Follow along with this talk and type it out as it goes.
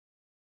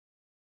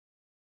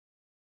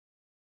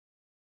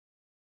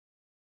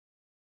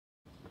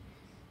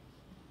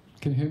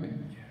Can you hear me?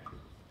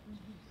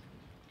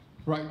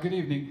 Right, good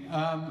evening.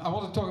 I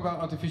want to talk about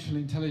artificial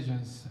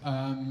intelligence.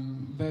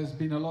 There's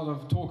been a lot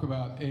of talk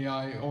about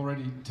AI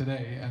already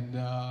today, and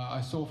I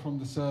saw from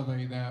the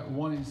survey that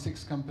 1 in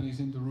 6 companies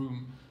in the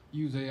room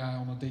use AI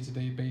on a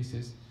day-to-day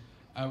basis,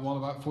 while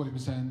about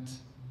 40%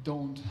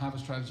 don't have a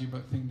strategy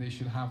but think they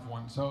should have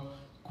one. So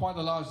quite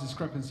a large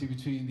discrepancy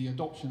between the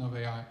adoption of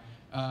AI,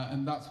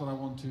 and that's what I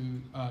want to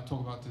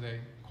talk about today.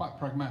 Quite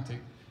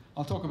pragmatic.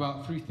 I'll talk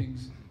about 3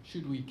 things.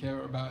 Should we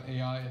care about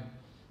AI? And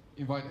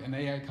invite an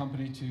AI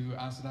company to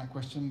answer that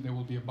question. There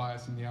will be a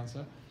bias in the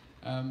answer.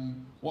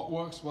 What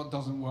works, what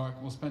doesn't work.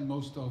 We'll spend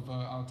most of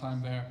our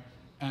time there,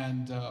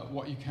 and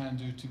what you can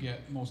do to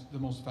get the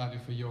most value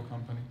for your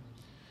company.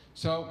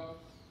 So,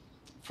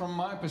 from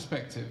my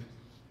perspective,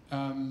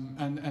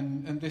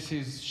 and this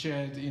is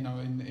shared,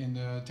 in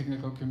the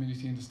technical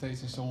community in the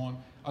States and so on,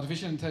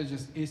 artificial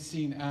intelligence is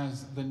seen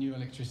as the new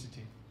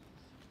electricity.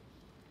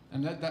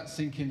 And let that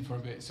sink in for a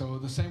bit. So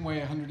the same way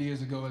 100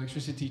 years ago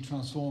electricity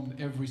transformed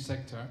every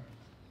sector,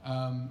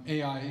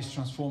 AI is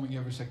transforming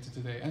every sector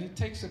today. And it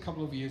takes a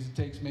couple of years, it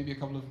takes maybe a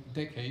couple of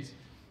decades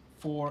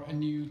for a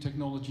new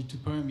technology to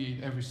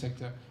permeate every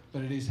sector,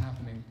 but it is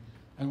happening.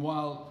 And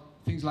while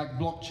things like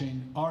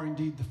blockchain are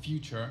indeed the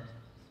future,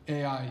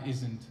 AI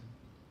isn't.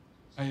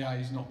 AI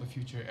is not the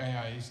future.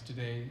 AI is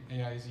today,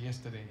 AI is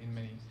yesterday in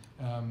many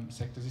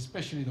sectors,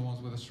 especially the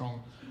ones with a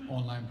strong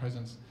online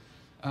presence.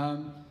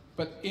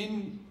 But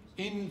in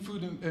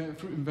fruit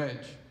and veg,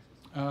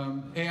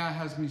 AI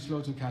has been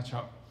slow to catch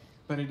up,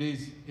 but it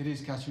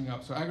is catching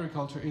up. So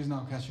agriculture is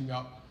now catching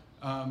up.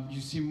 You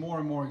see more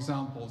and more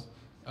examples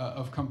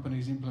of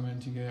companies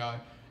implementing AI,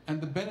 and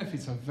the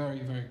benefits are very,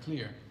 very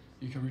clear.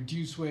 You can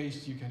reduce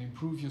waste, you can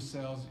improve your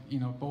sales,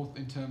 both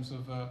in terms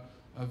of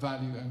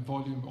value and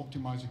volume,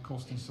 optimize your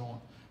cost and so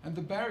on. And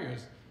the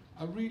barriers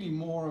are really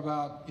more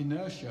about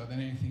inertia than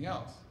anything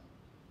else,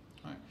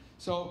 right?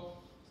 So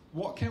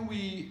what can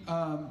we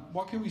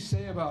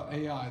say about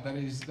AI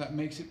that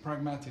makes it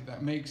pragmatic,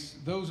 that makes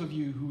those of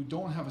you who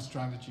don't have a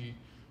strategy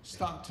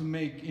start to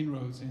make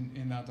inroads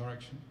in that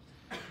direction?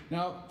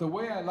 Now, the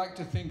way I like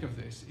to think of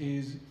this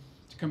is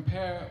to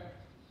compare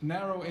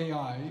narrow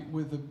AI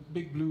with the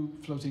big blue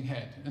floating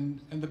head.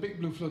 And the big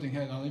blue floating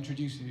head, I'll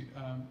introduce you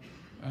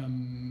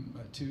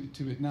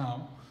to it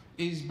now,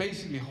 is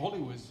basically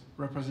Hollywood's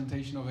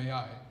representation of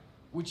AI,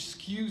 which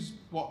skews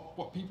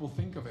what people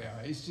think of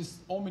AI. It's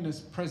just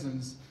ominous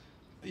presence,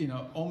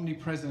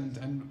 omnipresent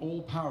and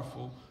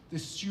all-powerful,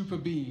 this super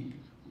being,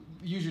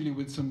 usually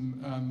with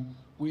some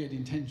weird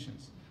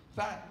intentions.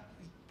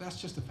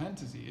 That's just a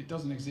fantasy. It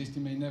doesn't exist,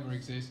 it may never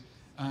exist,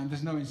 and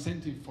there's no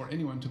incentive for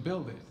anyone to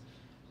build it.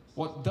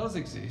 What does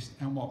exist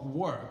and what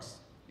works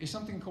is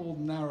something called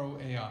narrow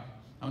AI.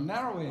 Now,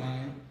 narrow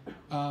AI,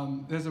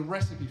 there's a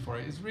recipe for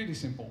it. It's really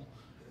simple.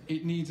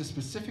 It needs a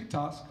specific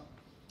task,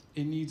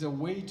 it needs a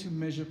way to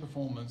measure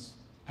performance,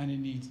 and it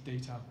needs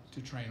data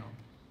to train on.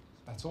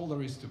 That's all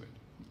there is to it.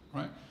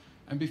 Right?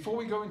 And before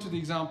we go into the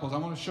examples, I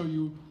want to show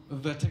you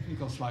the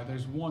technical slide.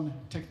 There's one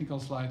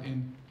technical slide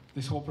in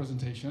this whole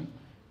presentation,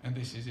 and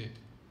this is it.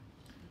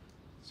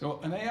 So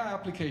an AI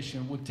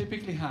application would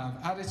typically have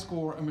at its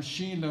core a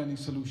machine learning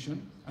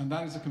solution, and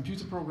that is a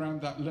computer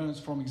program that learns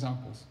from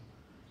examples.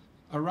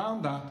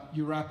 Around that,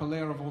 you wrap a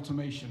layer of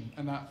automation,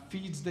 and that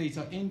feeds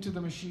data into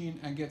the machine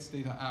and gets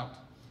data out.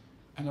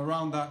 And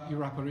around that, you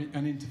wrap an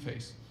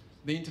interface.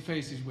 The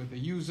interface is with the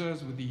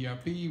users, with the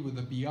ERP, with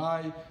the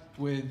BI,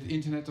 with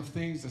Internet of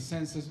Things, the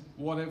sensors,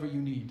 whatever you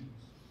need,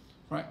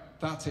 right?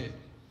 That's it.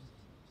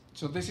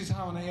 So this is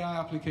how an AI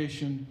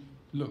application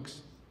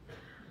looks.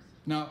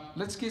 Now,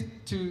 let's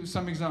get to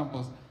some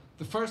examples.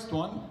 The first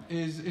one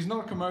is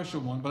not a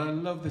commercial one, but I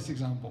love this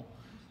example.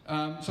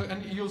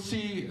 And you'll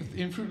see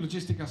in Fruit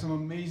Logistica some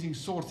amazing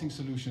sorting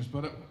solutions,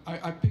 but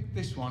I picked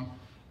this one,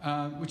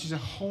 which is a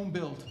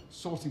home-built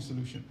sorting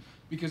solution,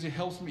 because it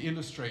helps me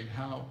illustrate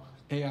how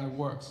AI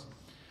works.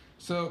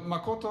 So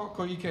Makoto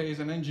Koike is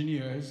an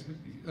engineer.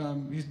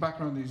 His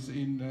background is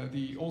in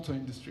the auto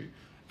industry,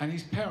 and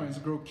his parents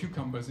grow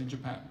cucumbers in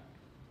Japan.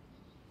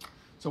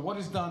 So what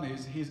he's done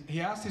is he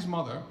asked his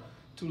mother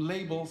to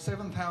label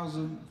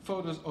 7,000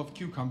 photos of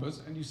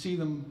cucumbers, and you see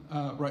them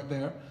right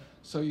there.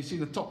 So you see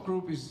the top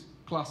group is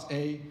class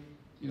A,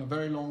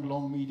 very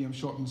long, medium,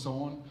 short, and so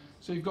on.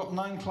 So you've got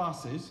 9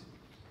 classes,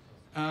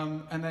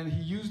 and then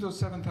he used those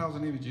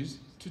 7,000 images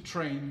to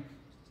train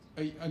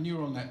a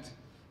neural net,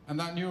 and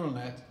that neural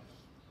net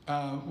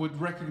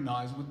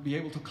would be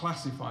able to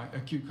classify a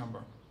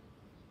cucumber,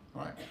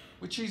 right?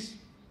 Which is,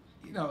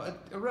 a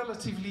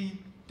relatively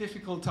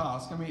difficult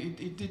task. I mean,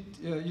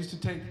 it used to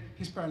take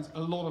his parents a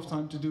lot of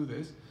time to do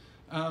this,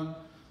 and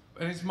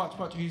it's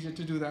much easier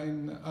to do that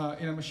in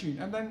a machine.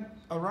 And then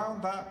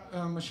around that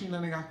machine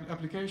learning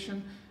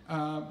application,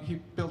 he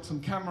built some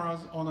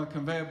cameras on a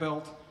conveyor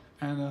belt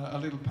and a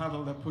little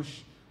paddle that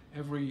push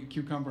every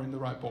cucumber in the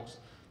right box.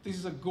 This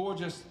is a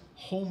gorgeous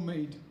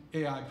homemade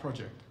AI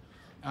project.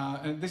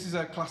 And this is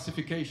a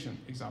classification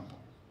example.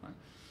 Right?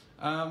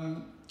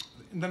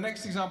 The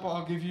next example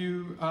I'll give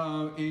you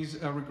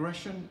is a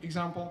regression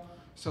example.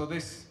 So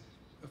this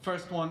The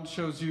first one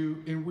shows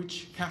you in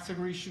which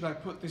category should I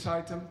put this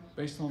item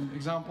based on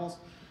examples.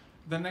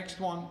 The next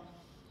one,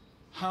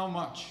 how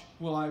much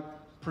will I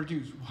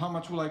produce? How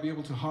much will I be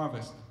able to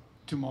harvest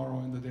tomorrow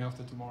and the day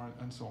after tomorrow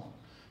and so on?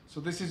 So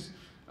this is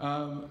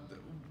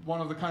one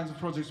of the kinds of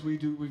projects we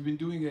do. We've been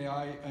doing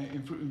AI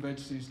in Fruit and Veg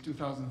since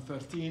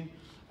 2013.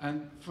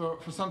 And for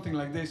something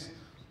like this,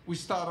 we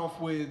start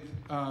off with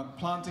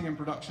planting and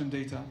production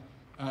data,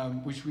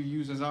 which we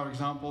use as our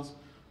examples.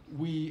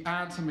 We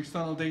add some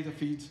external data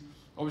feeds.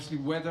 Obviously,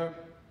 weather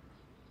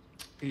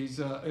is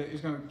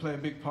going to play a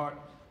big part.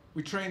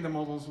 We train the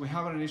models. We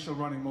have an initial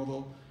running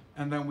model.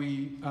 And then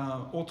we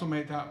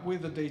automate that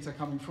with the data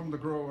coming from the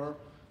grower.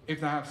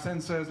 If they have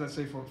sensors, let's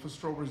say for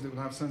strawberries, they would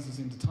have sensors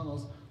in the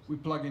tunnels. We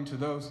plug into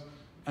those.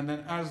 And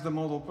then as the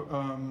model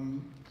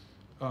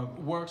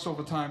works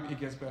over time, it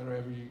gets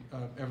better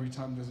every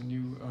time there's a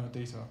new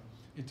data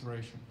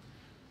iteration.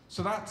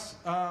 So that's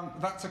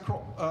a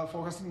crop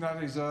forecasting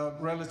that is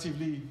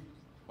relatively,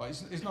 well,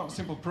 it's not a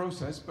simple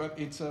process, but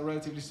it's a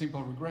relatively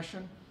simple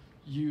regression.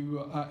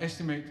 You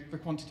estimate the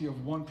quantity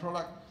of one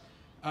product,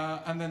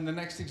 and then the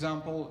next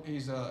example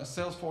is a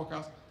sales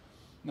forecast.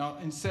 Now,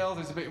 in sales,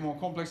 it's a bit more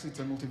complex. It's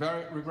a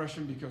multivariate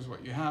regression because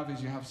what you have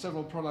is you have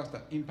several products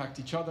that impact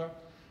each other.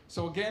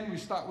 So again, we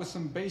start with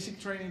some basic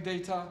training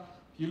data.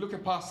 You look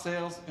at past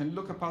sales and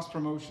look at past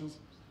promotions.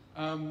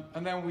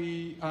 And then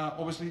we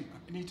obviously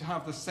need to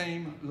have the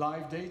same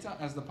live data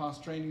as the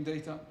past training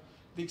data.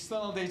 The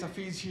external data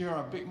feeds here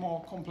are a bit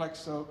more complex.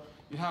 So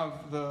you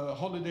have the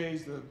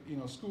holidays, the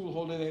school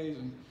holidays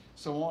and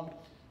so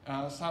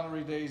on,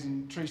 salary days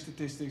and trade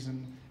statistics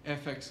and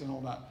FX and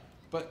all that.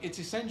 But it's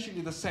essentially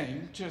the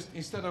same, just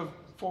instead of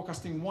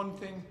forecasting one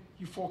thing,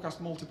 you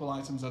forecast multiple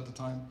items at the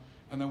time.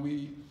 And then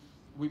we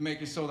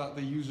make it so that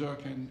the user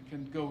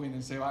can go in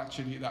and say, well,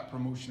 actually, that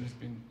promotion has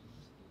been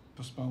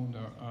postponed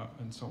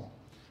and so on.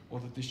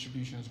 Or the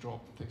distribution has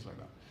dropped, things like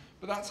that.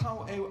 But that's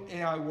how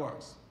AI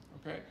works,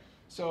 okay?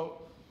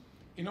 So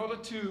in order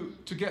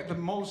to get the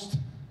most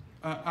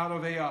out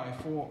of AI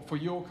for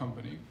your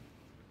company,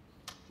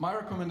 my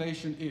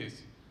recommendation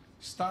is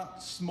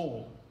start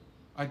small.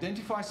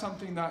 Identify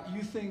something that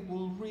you think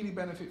will really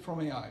benefit from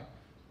AI.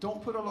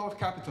 Don't put a lot of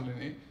capital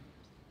in it.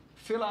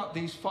 Fill out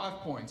these 5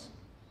 points.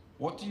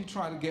 What do you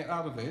try to get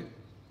out of it?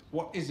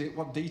 What is it?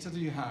 What data do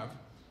you have?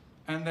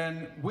 And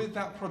then with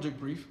that project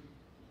brief,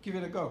 give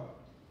it a go.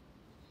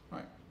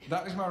 Right?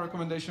 That is my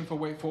recommendation for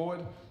way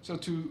forward. So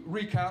to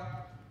recap,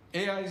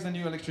 AI is the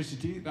new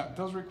electricity. That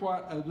does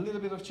require a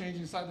little bit of change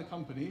inside the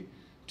company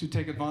to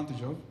take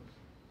advantage of.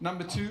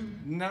 Number 2,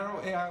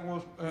 narrow AI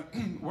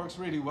works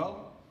really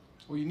well.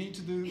 What you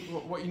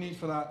need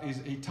for that is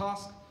a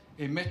task,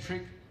 a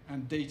metric,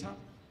 and data.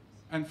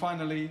 And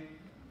finally,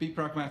 be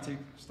pragmatic.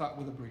 Start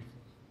with a brief.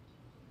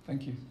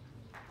 Thank you.